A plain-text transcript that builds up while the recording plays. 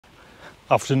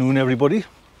Afternoon everybody,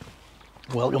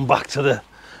 welcome back to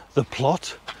the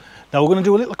plot. Now we're going to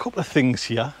do a little couple of things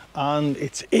here, and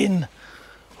it's in,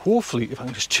 hopefully, if I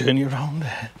can just turn you around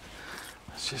there,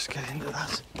 let's just get into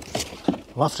that.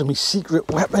 I'm after my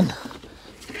secret weapon,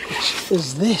 which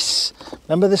is this.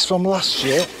 Remember this from last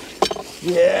year?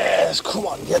 Yes, come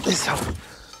on, get this out.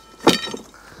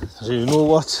 So you know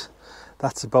what,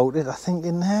 that's about it I think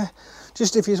in there.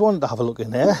 Just if you wanted to have a look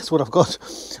in there, that's what I've got.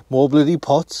 More bloody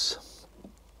pots.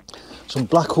 Some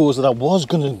black hose that I was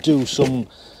going to do some,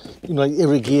 like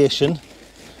irrigation,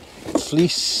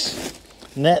 fleece,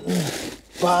 netting,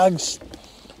 bags.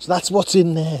 So that's what's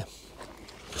in there.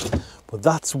 But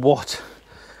that's what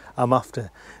I'm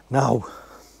after. Now,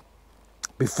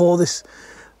 before the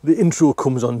intro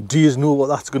comes on, do you know what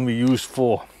that's going to be used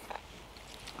for?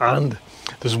 And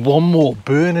there's one more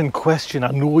burning question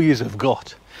I know yous have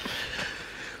got.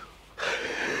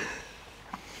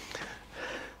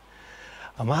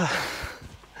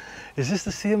 Is this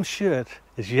the same shirt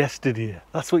as yesterday?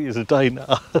 That's what you're dying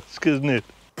to ask, isn't it?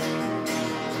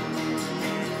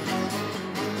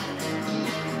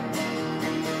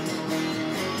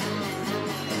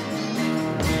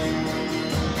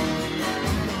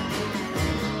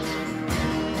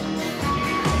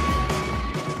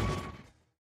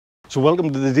 So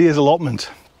welcome to the day's allotment.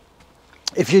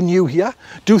 If you're new here,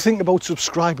 do think about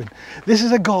subscribing. This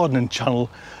is a gardening channel,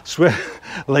 swear,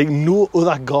 like no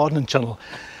other gardening channel.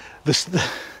 The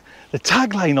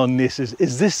tagline on this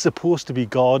is this supposed to be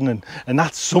gardening? And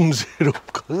that sums it up,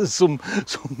 because there's some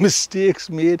mistakes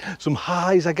made, some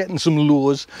highs are getting some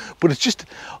lows, but it's just,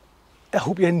 I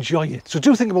hope you enjoy it. So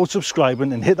do think about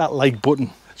subscribing and hit that like button.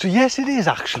 So yes, it is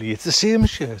actually, it's the same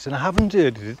shirt, and I haven't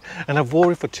dirtied it, and I've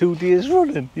worn it for 2 days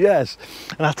running, yes.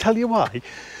 And I'll tell you why.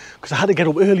 Because I had to get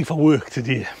up early for work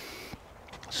today,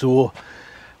 so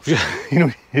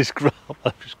just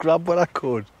grab what I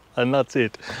could, and that's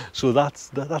it. So that's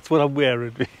what I'm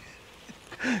wearing.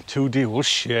 2-day-old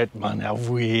shirt, man,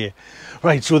 halfway.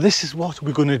 Right, so this is what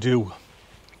we're going to do.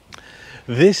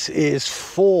 This is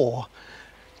for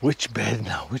which bed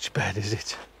now? Which bed is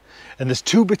it? And there's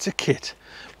 2 bits of kit.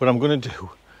 What I'm going to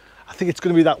do, I think it's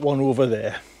going to be that one over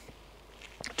there.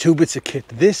 2 bits of kit.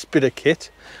 This bit of kit.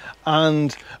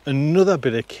 And another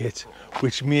bit of kit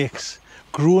which makes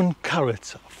growing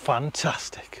carrots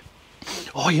fantastic.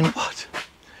 Oh, you know what?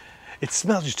 It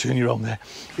smells, just turn you around there.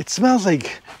 It smells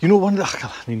like, you know, I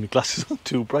need my glasses on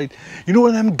too bright. You know,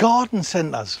 one of them garden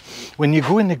centres, when you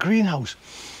go in the greenhouse,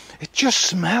 it just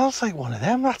smells like one of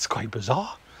them. That's quite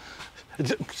bizarre.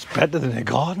 It's better than a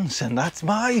garden centre. That's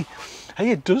my,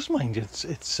 hey, it does mind you.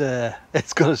 It's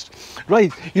got a,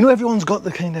 right, you know, everyone's got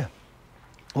the kind of,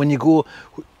 when you go,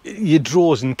 your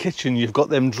drawers in the kitchen, you've got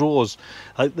them drawers,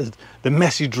 like the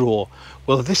messy drawer.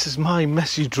 Well, this is my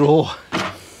messy drawer.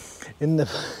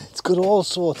 It's got all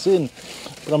sorts in,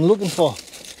 but I'm looking for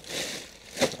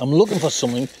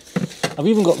something. I've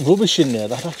even got rubbish in there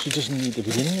that actually doesn't need to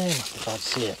be in there, for God's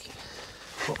sake.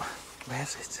 But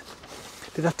where's it?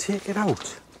 Did I take it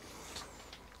out?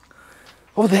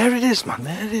 Oh, there it is, man,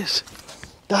 there it is.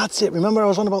 That's it. Remember I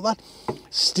was on about that?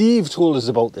 Steve told us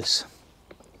about this.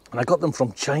 And I got them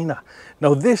from China.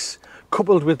 Now this,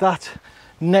 coupled with that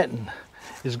netting,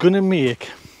 is going to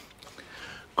make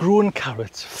growing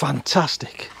carrots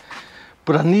fantastic.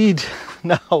 But I need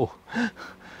my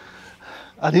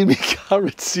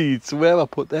carrot seeds. Where have I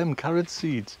put them carrot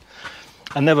seeds?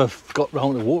 I never got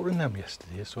round to watering them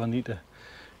yesterday, so I need to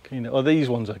kind of, these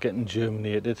ones are getting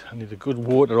germinated. I need a good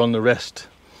water on the rest.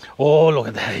 Oh, look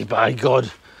at that, by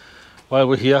God. While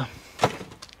we're here,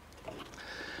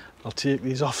 I'll take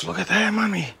these off. Look at them,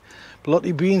 mammy.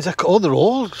 Bloody beans. Oh, they're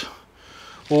all.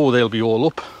 Oh, they'll be all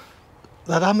up.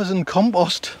 That Amazon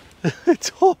compost.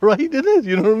 It's all right, isn't it?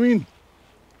 You know what I mean?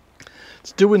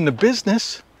 It's doing the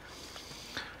business.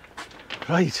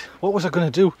 Right. What was I going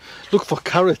to do? Look for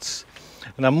carrots.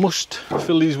 And I must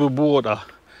fill these with water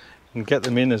and get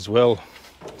them in as well.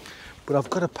 But I've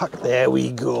got to pack. There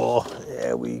we go.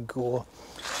 There we go.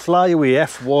 Flyaway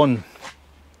F1.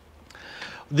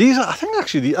 These are, I think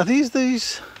actually, are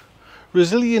these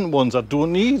resilient ones I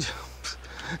don't need?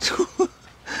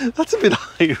 That's a bit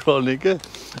ironic. Eh?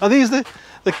 Are these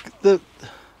the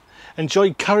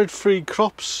enjoy carrot-free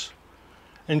crops?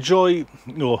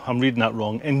 No, I'm reading that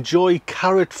wrong. Enjoy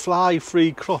carrot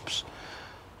fly-free crops.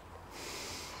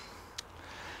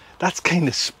 That's kind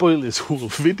of spoiled this whole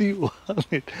video, hasn't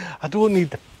it? I don't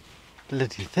need the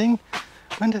bloody thing.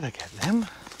 When did I get them?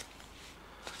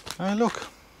 Look.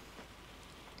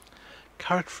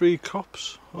 Carrot-free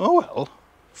crops. Oh well,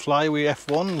 flyaway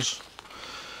F1s.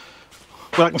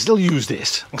 But I can still use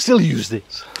this.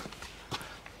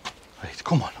 Right,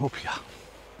 come on, up here.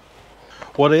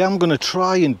 What I am going to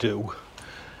try and do,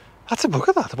 that's a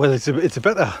bugger that. Well, it's a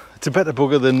better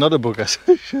bugger than not a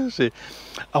bugger.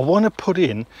 I want to put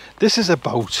in, this is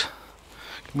about,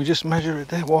 can we just measure it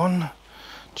there? 1,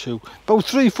 2, about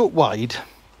 3 foot wide.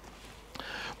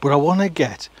 But I want to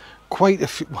get quite a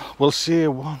few, we'll say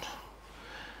 1,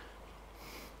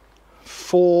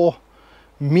 4,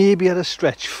 maybe at a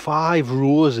stretch 5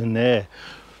 rows in there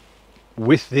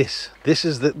with this. This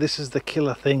is the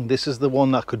killer thing. This is the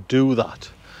one that could do that.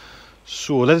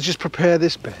 So let's just prepare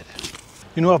this bed.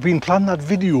 You know, I've been planning that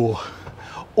video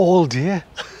all day.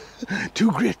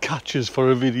 2 great catches for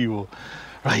a video.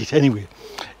 Right, anyway,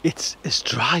 it's as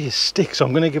dry as sticks, so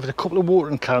I'm going to give it a couple of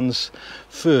watering cans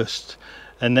first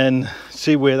and then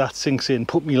see where that sinks in,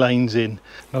 put my lines in.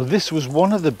 Now this was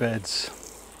one of the beds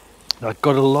that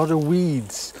got a lot of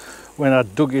weeds when I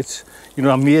dug it. You know,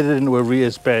 I made it into a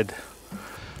raised bed.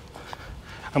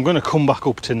 I'm going to come back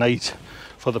up tonight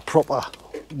for the proper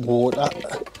water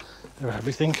and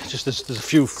everything. Just there's a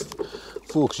few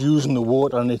folks using the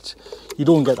water and you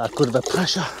don't get that good of a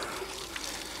pressure.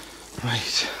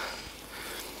 Right.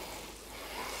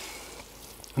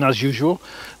 And as usual,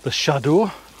 the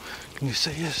shadow, can you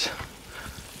see his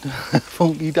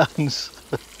funky dance?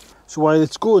 So while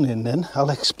it's going in then, I'll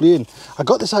explain. I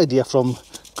got this idea from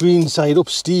Greenside Up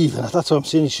Steve, and that's what I'm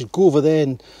saying, you should go over there,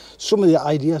 and some of the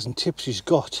ideas and tips he's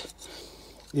got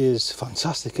is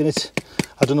fantastic. And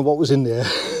I don't know what was in there.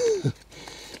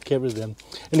 Get rid of them.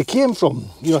 And it came from,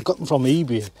 you know, I got them from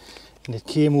eBay, and it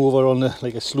came over on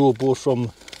like a slow boat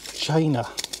from China.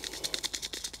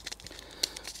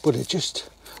 But it just,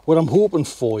 what I'm hoping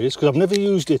for is, because I've never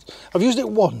used it, I've used it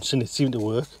once and it seemed to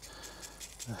work.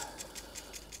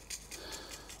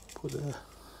 Put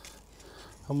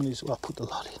how many? Well, I put the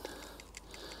lot in.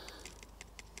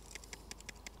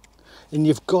 And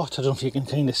you've got, I don't know if you can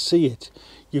kind of see it,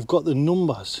 you've got the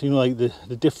numbers, you know, like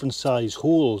the different size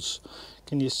holes.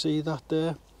 Can you see that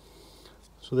there?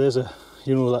 So there's a,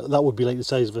 you know, that would be like the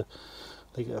size of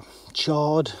like a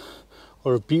chard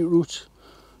or a beetroot.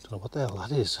 I don't know what the hell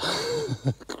that is.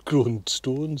 Growing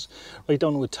stones right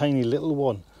down to a tiny little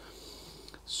one.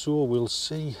 So we'll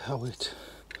see how it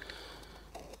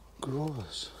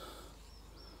grows.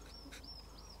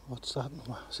 What's that?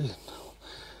 See,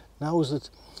 now is it?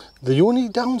 The only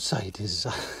downside is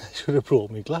I should have brought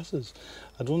my glasses.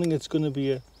 I don't think it's going to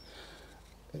be I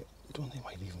don't think it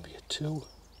might even be a 2.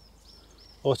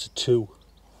 Oh, it's a 2.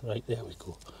 Right, there we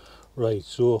go. Right,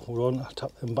 so we're on. I'll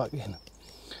tap them back in.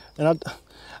 And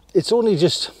it's only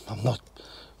just, I'm not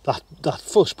that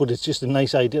fussed, but it's just a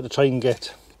nice idea to try and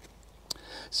get,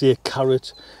 say, a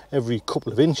carrot every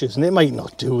couple of inches. And it might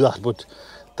not do that, but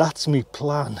that's my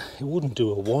plan. It wouldn't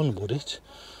do a 1, would it?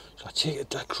 So I take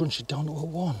it, I crunch it down to a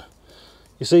 1.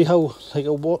 You see how, like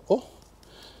a 1, oh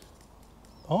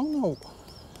no.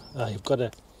 You've got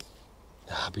to,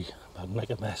 I'd make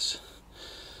a mess,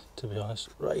 to be honest.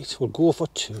 Right, we'll go for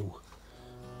 2.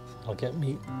 I'll drill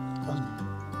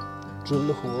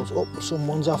the holes. Oh,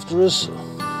 someone's after us.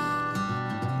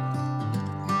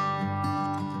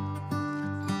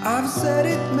 I've said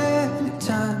it many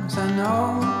times, I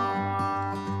know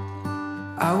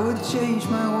I would change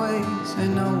my ways, I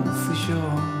know for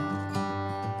sure.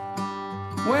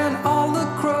 When all the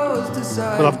crows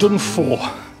decide. Well, I've done 4.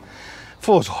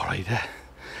 4's alright there.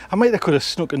 I might have could have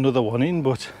snuck another one in,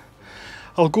 but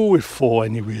I'll go with 4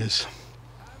 anyways.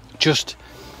 Just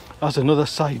as another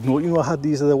side note, you know, I had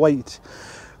these are the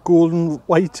golden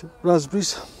white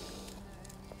raspberries.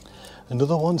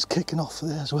 Another one's kicking off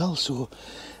there as well, so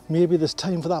maybe there's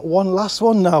time for that one last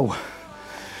one now.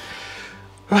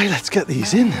 Right, let's get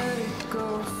these in.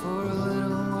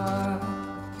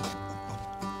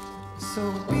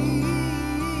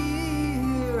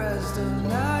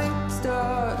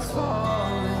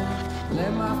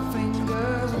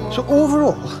 So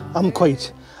overall,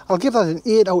 I'll give that an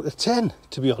 8 out of 10,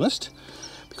 to be honest,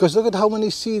 because look at how many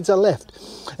seeds are left.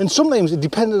 And sometimes it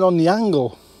depended on the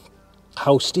angle,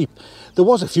 how steep. There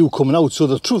was a few coming out, so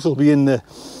the truth will be in the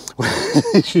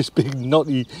it's just big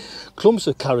knotty clumps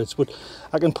of carrots, but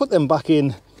I can put them back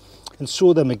in and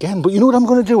sow them again. But you know what I'm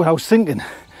going to do? I was thinking,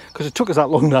 because it took us that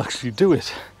long to actually do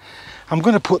it, I'm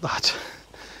going to put it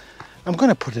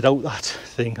out,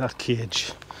 that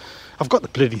cage. I've got the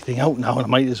bloody thing out now, and I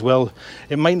might as well.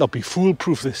 It might not be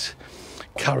foolproof, this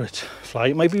carrot fly.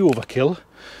 It might be overkill,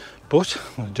 but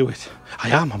I'm going to do it.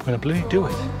 I'm going to bloody do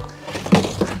it.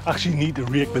 I actually need to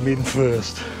rake them in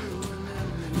first.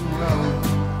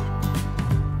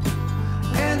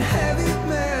 And heavy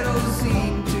metal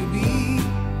seemed to be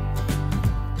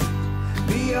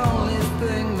the only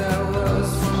thing that was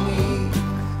for me.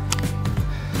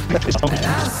 I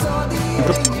saw the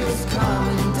angels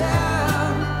coming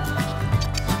down,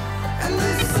 and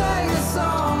they sang a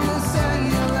song and sang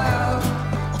it loud,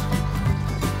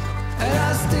 and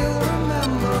I still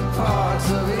remember parts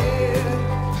of it,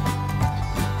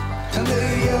 and the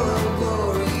yellow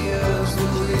glorious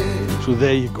was it. So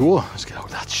there you go. Let's get out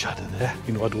of that shadow there.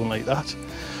 You know I don't like that.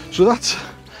 So that's,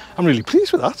 I'm really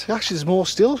pleased with that. Actually, there's more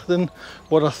still than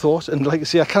what I thought. And like I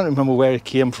say, I can't remember where it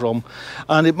came from.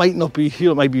 And it might not be, you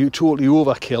know, it might be totally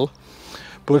overkill.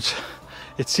 But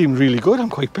it seemed really good. I'm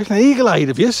quite picking. Eagle-eyed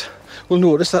of yous will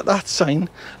notice that that sign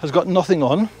has got nothing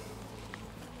on. And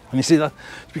you see that?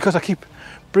 It's because I keep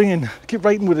writing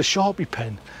with a Sharpie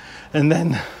pen. And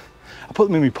then I put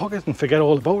them in my pocket and forget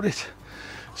all about it.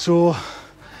 So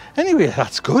anyway,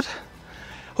 that's good.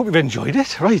 Hope you've enjoyed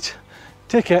it. Right,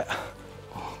 take care.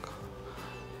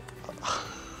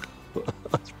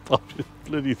 That's probably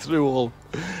bloody through all.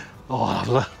 Oh,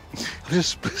 I've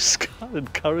just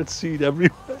scattered carrot seed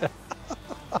everywhere.